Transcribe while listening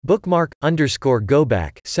Bookmark _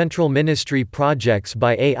 Goback Central Ministry Projects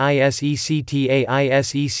by Aisect.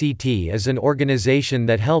 Aisect is an organization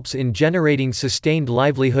that helps in generating sustained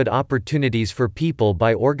livelihood opportunities for people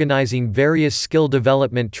by organizing various skill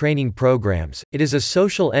development training programs. It is a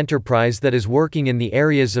social enterprise that is working in the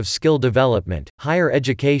areas of skill development, higher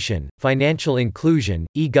education, financial inclusion,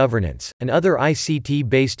 e-governance, and other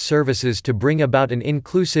ICT-based services to bring about an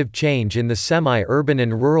inclusive change in the semi-urban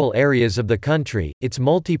and rural areas of the country. Its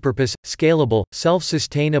multi-purpose, scalable,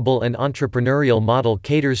 self-sustainable and entrepreneurial model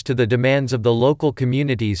caters to the demands of the local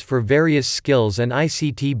communities for various skills and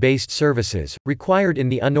ICT-based services, required in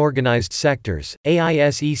the unorganized sectors.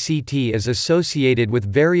 Aisect is associated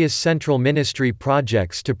with various central ministry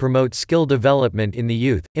projects to promote skill development in the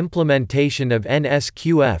youth, implementation of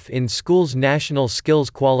NSQF in schools. National Skills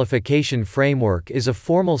Qualification Framework is a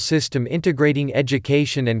formal system integrating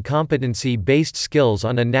education and competency-based skills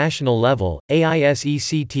on a national level.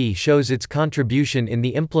 Aisect shows its contribution in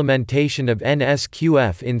the implementation of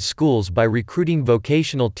NSQF in schools by recruiting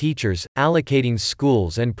vocational teachers, allocating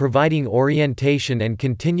schools and providing orientation and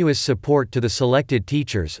continuous support to the selected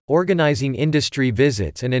teachers, organizing industry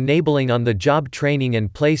visits and enabling on-the-job training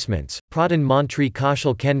and placements. Pradhan Mantri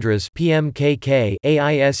Kaushal Kendras (PMKK).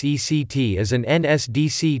 Aisect is an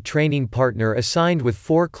NSDC training partner assigned with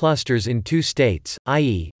 4 clusters in 2 states,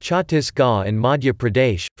 i.e., Chhattisgarh and Madhya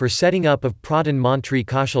Pradesh, for setting up of Pradhan Mantri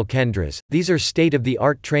Kaushal Kendras. These are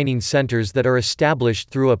state-of-the-art training centers that are established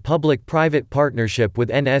through a public-private partnership with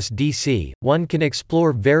NSDC. One can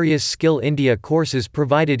explore various Skill India courses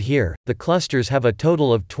provided here. The clusters have a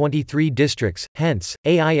total of 23 districts, hence,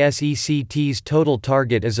 Aisect's total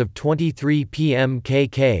target is of 23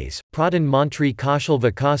 PMKKs. Pradhan Mantri Kaushal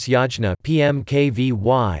Vikas Yojana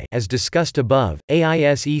 (PMKVY). As discussed above,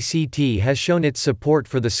 Aisect has shown its support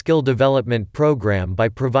for the skill development program by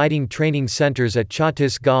providing training centers at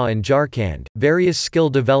Chhattisgarh and Jharkhand. Various skill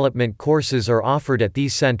development courses are offered at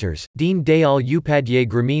these centers. Deen Dayal Upadhyay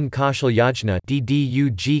Gramin Kaushal Yojana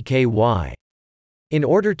 (DDUGKY). In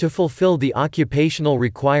order to fulfill the occupational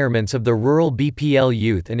requirements of the rural BPL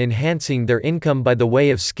youth and enhancing their income by the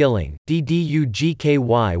way of skilling,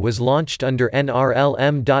 DDUGKY was launched under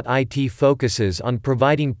NRLM.IT. Focuses on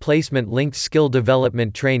providing placement-linked skill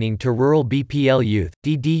development training to rural BPL youth.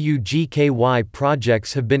 DDUGKY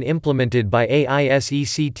projects have been implemented by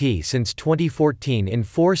Aisect since 2014 in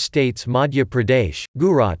 4 states: Madhya Pradesh,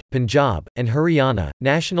 Gujarat, Punjab, and Haryana.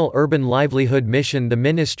 National Urban Livelihood Mission. The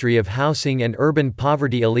Ministry of Housing and Urban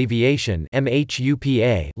Poverty Alleviation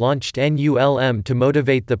 (MHUPA) launched NULM to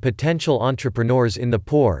motivate the potential entrepreneurs in the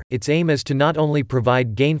poor. Its aim is to not only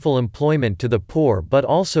provide gainful employment to the poor but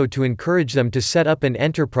also to encourage them to set up an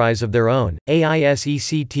enterprise of their own.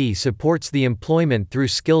 Aisect supports the employment through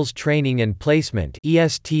skills training and placement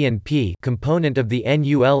 (EST&P) component of the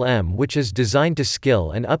NULM, which is designed to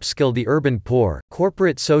skill and upskill the urban poor.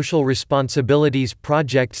 Corporate Social Responsibilities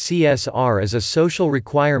Project (CSR) is a social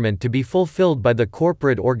requirement to be fulfilled by the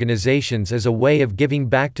corporate organizations as a way of giving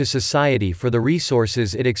back to society for the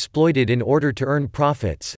resources it exploited in order to earn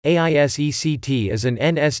profits. Aisect is an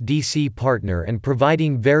NSDC partner and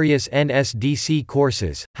providing various NSDC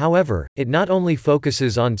courses. However, it not only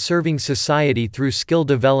focuses on serving society through skill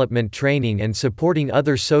development training and supporting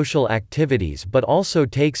other social activities but also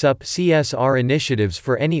takes up CSR initiatives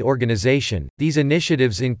for any organization. These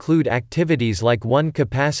initiatives include activities like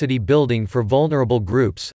capacity building for vulnerable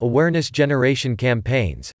groups, awareness generation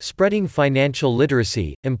campaigns, spreading financial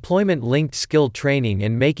literacy, employment-linked skill training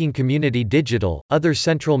and making community digital. Other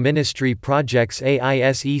central ministry projects.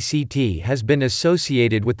 Aisect has been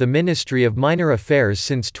associated with the Ministry of Minor Affairs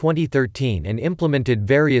since 2013 and implemented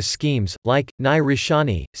various schemes, like, Nai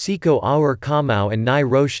Rishani, Siko Aur Kamau and Nai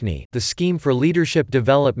Roshni, the scheme for leadership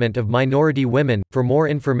development of minority women. For more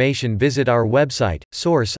information visit our website,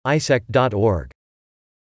 source, aisect.org.